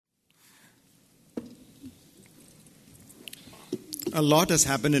A lot has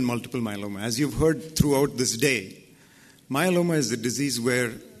happened in multiple myeloma. As you've heard throughout this day, myeloma is a disease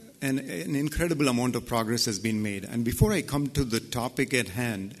where an incredible amount of progress has been made. And before I come to the topic at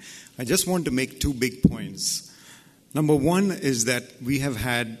hand, I just want to make two big points. Number one is that we have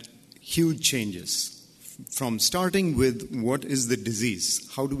had huge changes from starting with what is the disease,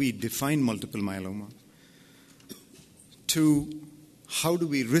 how do we define multiple myeloma, to how do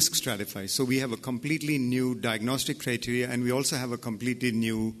we risk stratify. So we have a completely new diagnostic criteria, and we also have a completely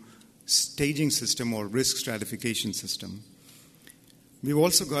new staging system or risk stratification system. We've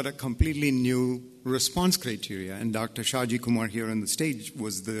also got a completely new response criteria, and Dr. Rajkumar here on the stage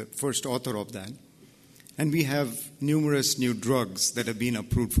was the first author of that. And we have numerous new drugs that have been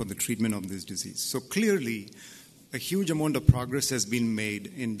approved for the treatment of this disease. So clearly, a huge amount of progress has been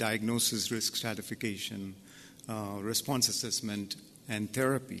made in diagnosis, risk stratification, response assessment, and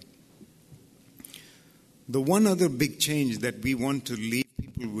therapy. The one other big change that we want to leave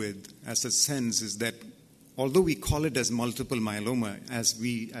people with as a sense is that although we call it as multiple myeloma, as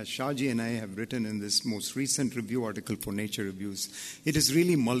Shaji and I have written in this most recent review article for Nature Reviews, it is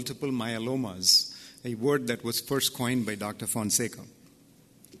really multiple myelomas, a word that was first coined by Dr. Fonseca.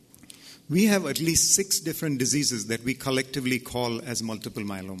 We have at least 6 different diseases that we collectively call as multiple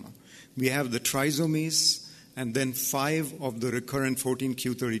myeloma. We have the trisomies and then 5 of the recurrent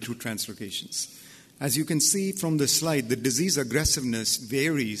 14q32 translocations. As you can see from the slide, the disease aggressiveness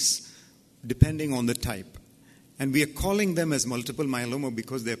varies depending on the type. And we are calling them as multiple myeloma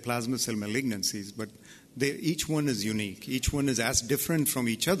because they're plasma cell malignancies, but each one is unique. Each one is as different from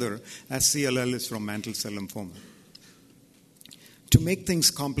each other as CLL is from mantle cell lymphoma. To make things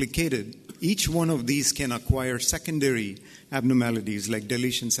complicated, each one of these can acquire secondary abnormalities like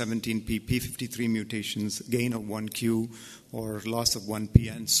deletion 17p, p53 mutations, gain of 1q, or loss of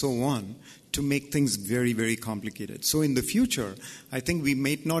 1p, and so on, to make things very, very complicated. So in the future, I think we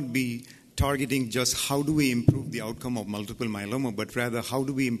may not be targeting just how do we improve the outcome of multiple myeloma, but rather how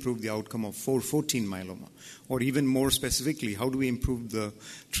do we improve the outcome of 414 myeloma? Or even more specifically, how do we improve the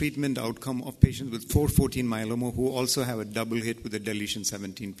treatment outcome of patients with 414 myeloma who also have a double hit with a deletion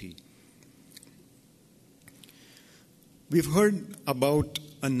 17p? We've heard about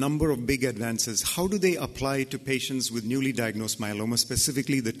a number of big advances. How do they apply to patients with newly diagnosed myeloma,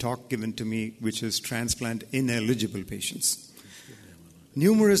 specifically the talk given to me, which is transplant ineligible patients?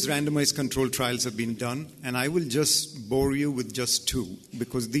 Numerous randomized controlled trials have been done, and I will just bore you with just 2,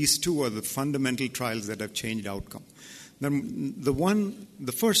 because these 2 are the fundamental trials that have changed outcome.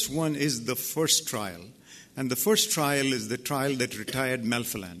 The first one is the first trial, and the first trial is the trial that retired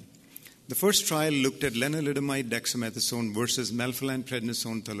melphalan. The first trial looked at lenalidomide dexamethasone versus melphalan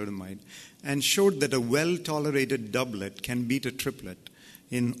prednisone thalidomide and showed that a well-tolerated doublet can beat a triplet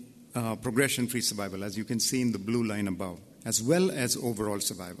in progression-free survival, as you can see in the blue line above, as well as overall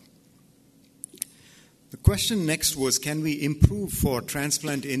survival. The question next was, can we improve for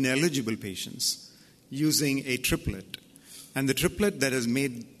transplant ineligible patients using a triplet? And the triplet that has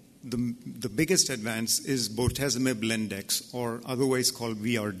made the biggest advance is bortezomib lendex, or otherwise called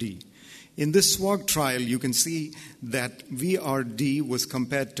VRD. In this SWOG trial, you can see that VRD was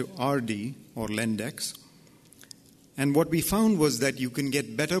compared to RD, or lendex. And what we found was that you can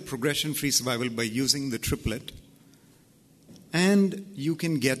get better progression-free survival by using the triplet, and you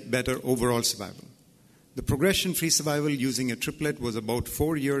can get better overall survival. The progression-free survival using a triplet was about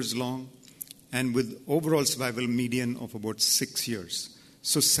 4 years long, and with overall survival median of about 6 years.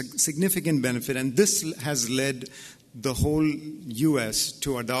 So significant benefit, and this has led the whole U.S.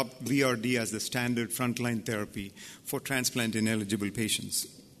 to adopt VRD as the standard frontline therapy for transplant-ineligible patients.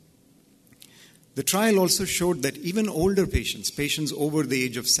 The trial also showed that even older patients over the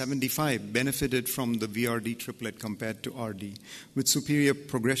age of 75, benefited from the VRD triplet compared to RD, with superior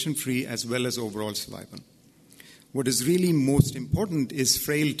progression-free as well as overall survival. What is really most important is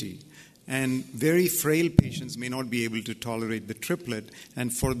frailty, and very frail patients may not be able to tolerate the triplet,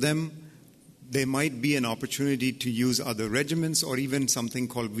 and for them, there might be an opportunity to use other regimens or even something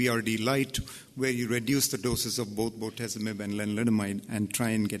called VRD Light, where you reduce the doses of both bortezomib and lenalidomide and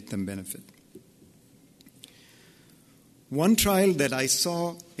try and get them benefit. One trial that I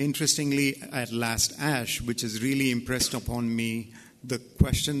saw, interestingly, at last ASH, which has really impressed upon me the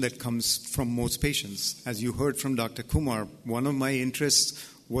question that comes from most patients. As you heard from Dr. Kumar, one of my interests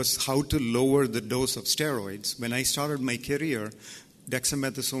was how to lower the dose of steroids. When I started my career,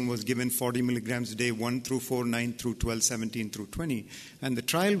 dexamethasone was given 40 milligrams a day, 1 through 4, 9 through 12, 17 through 20. And the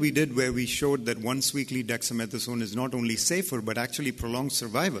trial we did where we showed that once weekly dexamethasone is not only safer, but actually prolongs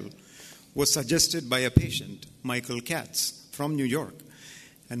survival, was suggested by a patient, Michael Katz, from New York.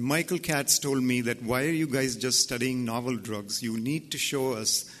 And Michael Katz told me that, why are you guys just studying novel drugs? You need to show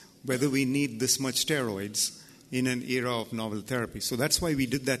us whether we need this much steroids in an era of novel therapy. So that's why we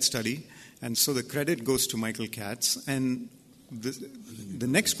did that study. And so the credit goes to Michael Katz. And the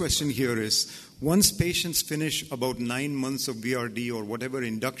next question here is, once patients finish about 9 months of VRD or whatever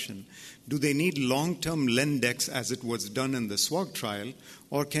induction, do they need long-term Lendex as it was done in the SWOG trial,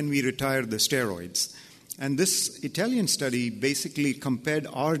 or can we retire the steroids? And this Italian study basically compared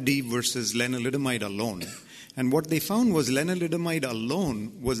RD versus lenalidomide alone. And what they found was lenalidomide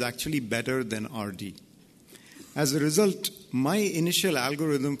alone was actually better than RD. As a result, my initial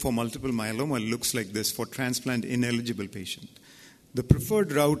algorithm for multiple myeloma looks like this for transplant-ineligible patient. The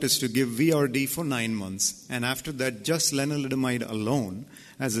preferred route is to give VRD for 9 months, and after that, just lenalidomide alone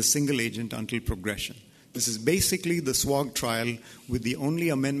as a single agent until progression. This is basically the SWOG trial, with the only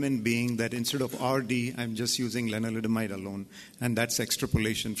amendment being that instead of RD, I'm just using lenalidomide alone, and that's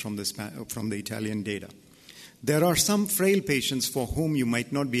extrapolation from the Italian data. There are some frail patients for whom you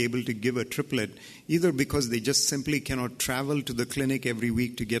might not be able to give a triplet, either because they just simply cannot travel to the clinic every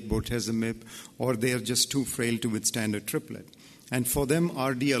week to get bortezomib, or they are just too frail to withstand a triplet. And for them,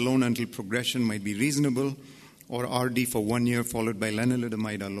 RD alone until progression might be reasonable, or RD for 1 year followed by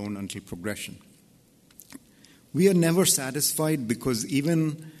lenalidomide alone until progression. We are never satisfied because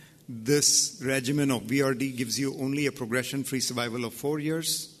even this regimen of VRD gives you only a progression-free survival of 4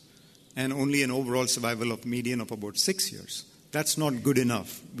 years and only an overall survival of median of about 6 years. That's not good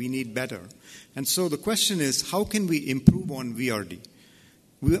enough. We need better. And so the question is, how can we improve on VRD?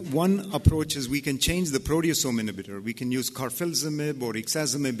 One approach is we can change the proteasome inhibitor. We can use carfilzomib or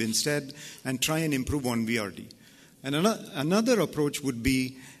ixazomib instead and try and improve on VRD. And another approach would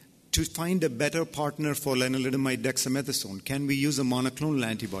be to find a better partner for lenalidomide dexamethasone. Can we use a monoclonal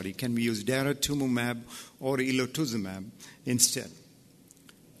antibody? Can we use daratumumab or elotuzumab instead?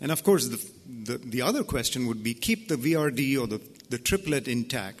 And of course, the other question would be keep the VRD or the triplet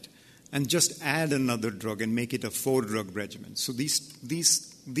intact and just add another drug and make it a 4-drug regimen. So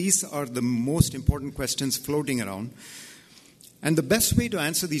these are the most important questions floating around. And the best way to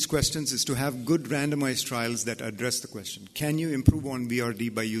answer these questions is to have good randomized trials that address the question. Can you improve on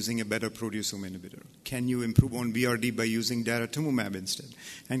VRD by using a better proteasome inhibitor? Can you improve on VRD by using daratumumab instead?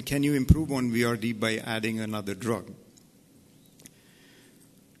 And can you improve on VRD by adding another drug?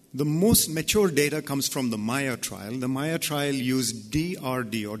 The most mature data comes from the MAIA trial. The MAIA trial used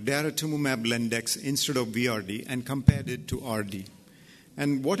DRD or daratumumab Lendex instead of VRD and compared it to RD.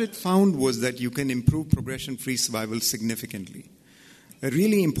 And what it found was that you can improve progression-free survival significantly. A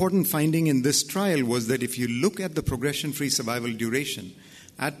really important finding in this trial was that if you look at the progression-free survival duration,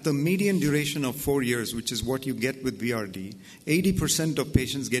 at the median duration of 4 years, which is what you get with VRD, 80% of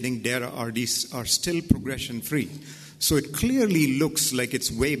patients getting DARA-RD are still progression-free. So it clearly looks like it's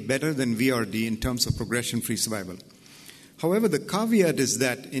way better than VRD in terms of progression-free survival. However, the caveat is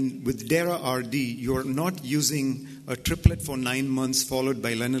that with DARA-RD, you're not using a triplet for 9 months followed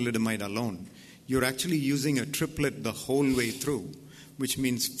by lenalidomide alone. You're actually using a triplet the whole way through, which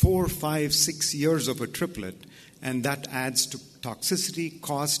means 4, 5, 6 years of a triplet, and that adds to toxicity,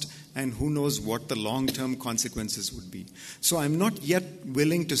 cost, and who knows what the long-term consequences would be. So I'm not yet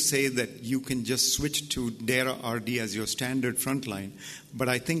willing to say that you can just switch to DARA-RD as your standard frontline, but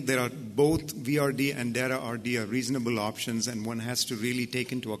I think there are both VRD and DARA-RD are reasonable options, and one has to really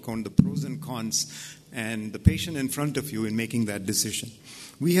take into account the pros and cons and the patient in front of you in making that decision.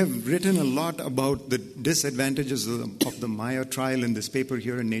 We have written a lot about the disadvantages of the MAIA trial in this paper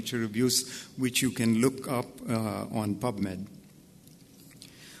here in Nature Reviews, which you can look up on PubMed.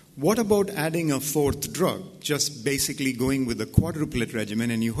 What about adding a 4th drug, just basically going with a quadruplet regimen?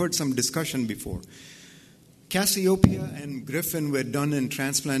 And you heard some discussion before. Cassiopeia and Griffin were done in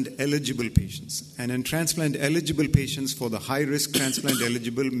transplant-eligible patients. And in transplant-eligible patients, for the high-risk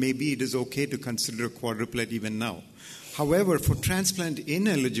transplant-eligible, maybe it is okay to consider a quadruplet even now. However, for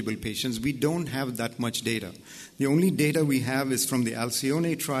transplant-ineligible patients, we don't have that much data. The only data we have is from the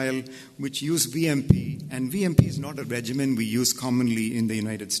Alcyone trial, which used VMP, and VMP is not a regimen we use commonly in the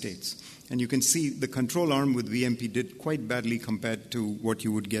United States. And you can see the control arm with VMP did quite badly compared to what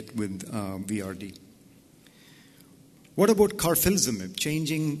you would get with VRD. What about carfilzomib,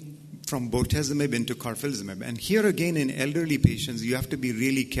 changing from bortezomib into carfilzomib? And here again, in elderly patients, you have to be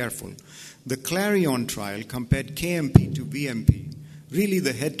really careful. The Clarion trial compared KMP to VMP. Really,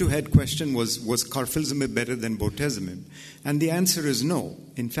 the head-to-head question was carfilzomib better than bortezomib? And the answer is no.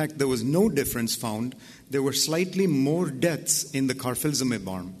 In fact, there was no difference found. There were slightly more deaths in the carfilzomib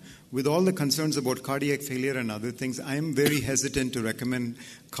arm, with all the concerns about cardiac failure and other things, I am very hesitant to recommend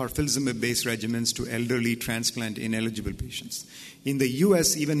carfilzomib-based regimens to elderly transplant-ineligible patients. In the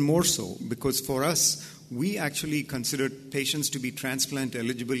U.S., even more so, because for us, we actually consider patients to be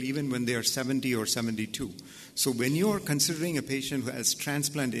transplant-eligible even when they are 70 or 72. So when you are considering a patient who is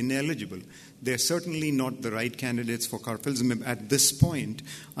transplant-ineligible, they're certainly not the right candidates for carfilzomib at this point,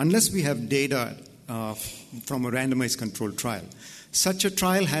 unless we have data from a randomized controlled trial. Such a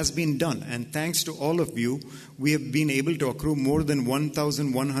trial has been done, and thanks to all of you, we have been able to accrue more than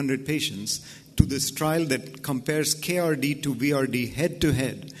 1,100 patients to this trial that compares KRD to VRD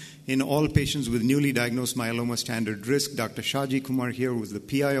head-to-head in all patients with newly diagnosed myeloma standard risk. Dr. Rajkumar here was the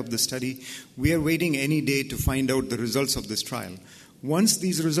PI of the study. We are waiting any day to find out the results of this trial. Once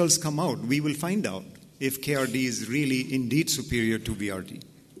these results come out, we will find out if KRD is really indeed superior to VRD.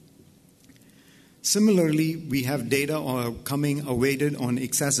 Similarly, we have data coming awaited on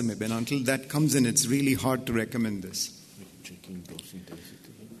ixazomib, and until that comes in, it's really hard to recommend this.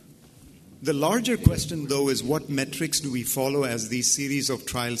 The larger question, though, is what metrics do we follow as these series of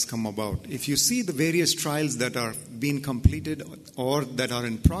trials come about? If you see the various trials that are being completed or that are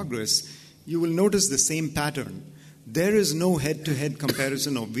in progress, you will notice the same pattern. There is no head-to-head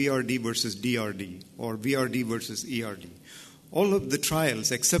comparison of VRD versus DRD or VRD versus ERD. All of the trials,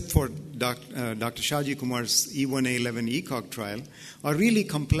 except for Dr. Rajkumar's E1A11 ECOG trial, are really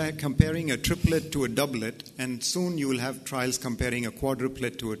comparing a triplet to a doublet, and soon you will have trials comparing a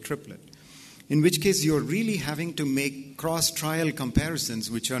quadruplet to a triplet. In which case, you're really having to make cross-trial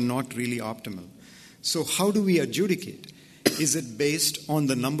comparisons which are not really optimal. So how do we adjudicate? Is it based on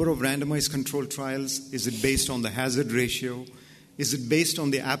the number of randomized controlled trials? Is it based on the hazard ratio? Is it based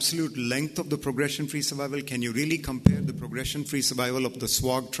on the absolute length of the progression-free survival? Can you really compare the progression-free survival of the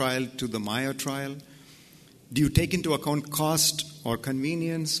SWOG trial to the MAIA trial? Do you take into account cost or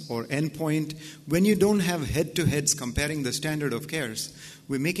convenience or endpoint? When you don't have head-to-heads comparing the standard of cares,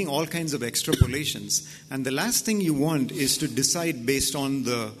 we're making all kinds of extrapolations. And the last thing you want is to decide based on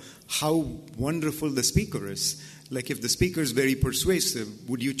how wonderful the speaker is. Like if the speaker is very persuasive,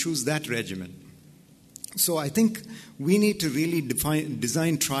 would you choose that regimen? So I think we need to really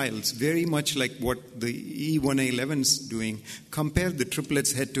design trials very much like what the E1A11 is doing, compare the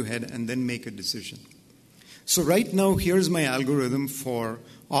triplets head-to-head, and then make a decision. So right now, here's my algorithm for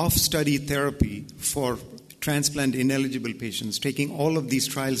off-study therapy for transplant-ineligible patients, taking all of these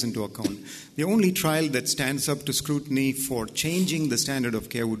trials into account. The only trial that stands up to scrutiny for changing the standard of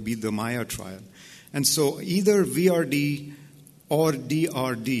care would be the MAIA trial. And so either VRD or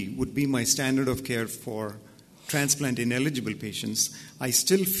DRD would be my standard of care for transplant-ineligible patients. I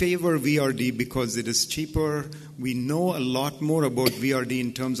still favor VRD because it is cheaper. We know a lot more about VRD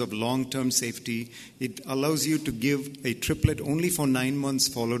in terms of long-term safety. It allows you to give a triplet only for 9 months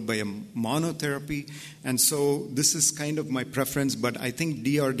followed by a monotherapy. And so this is kind of my preference, but I think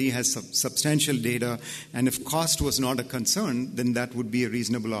DRD has substantial data, and if cost was not a concern, then that would be a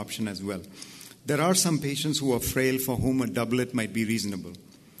reasonable option as well. There are some patients who are frail for whom a doublet might be reasonable.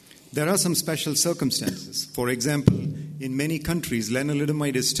 There are some special circumstances. For example, in many countries,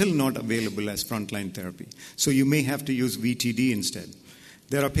 lenalidomide is still not available as frontline therapy, so you may have to use VTD instead.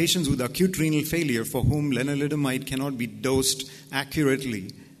 There are patients with acute renal failure for whom lenalidomide cannot be dosed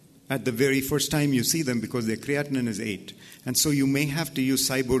accurately at the very first time you see them because their creatinine is 8. And so you may have to use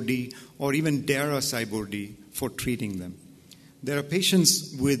Cybor-D or even Dara-Cybor-D for treating them. There are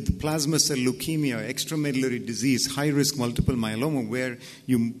patients with plasma cell leukemia, extramedullary disease, high-risk multiple myeloma, where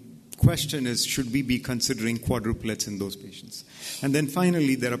your question is, should we be considering quadruplets in those patients? And then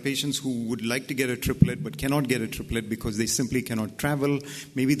finally, there are patients who would like to get a triplet but cannot get a triplet because they simply cannot travel.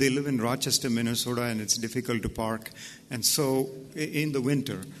 Maybe they live in Rochester, Minnesota, and it's difficult to park, and so in the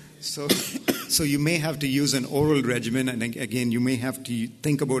winter. So you may have to use an oral regimen, and again, you may have to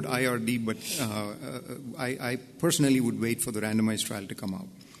think about IRD, but I personally would wait for the randomized trial to come out.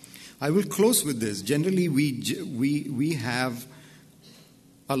 I will close with this. Generally, we have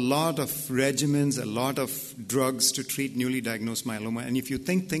a lot of regimens, a lot of drugs to treat newly diagnosed myeloma. And if you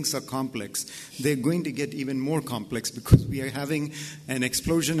think things are complex, they're going to get even more complex because we are having an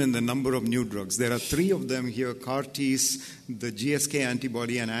explosion in the number of new drugs. There are 3 of them here, CAR-Ts, the GSK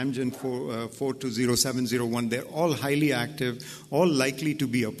antibody, and Amgen 420701. They're all highly active, all likely to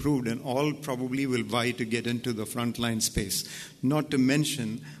be approved, and all probably will vie to get into the frontline space. Not to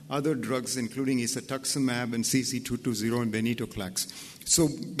mention other drugs, including isatuximab and CC220 and venetoclax. So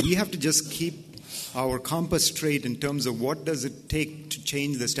we have to just keep our compass straight in terms of what does it take to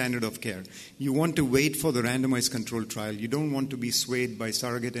change the standard of care. You want to wait for the randomized controlled trial. You don't want to be swayed by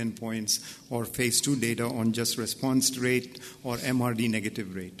surrogate endpoints or phase 2 data on just response rate or MRD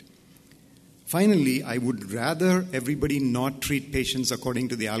negative rate. Finally, I would rather everybody not treat patients according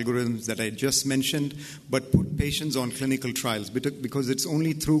to the algorithms that I just mentioned, but put patients on clinical trials, because it's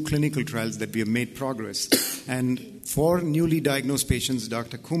only through clinical trials that we have made progress. And for newly diagnosed patients,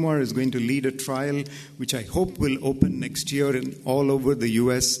 Dr. Kumar is going to lead a trial which I hope will open next year all over the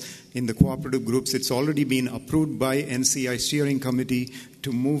U.S. in the cooperative groups. It's already been approved by NCI steering committee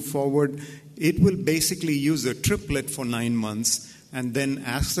to move forward. It will basically use a triplet for 9 months and then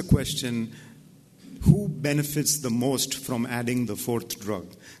ask the question, who benefits the most from adding the fourth drug?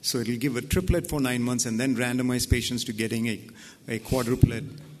 So it'll give a triplet for 9 months and then randomize patients to getting a quadruplet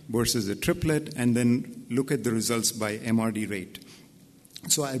versus a triplet, and then look at the results by MRD rate.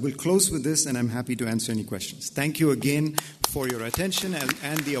 So I will close with this, and I'm happy to answer any questions. Thank you again for your attention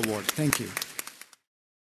and the award. Thank you.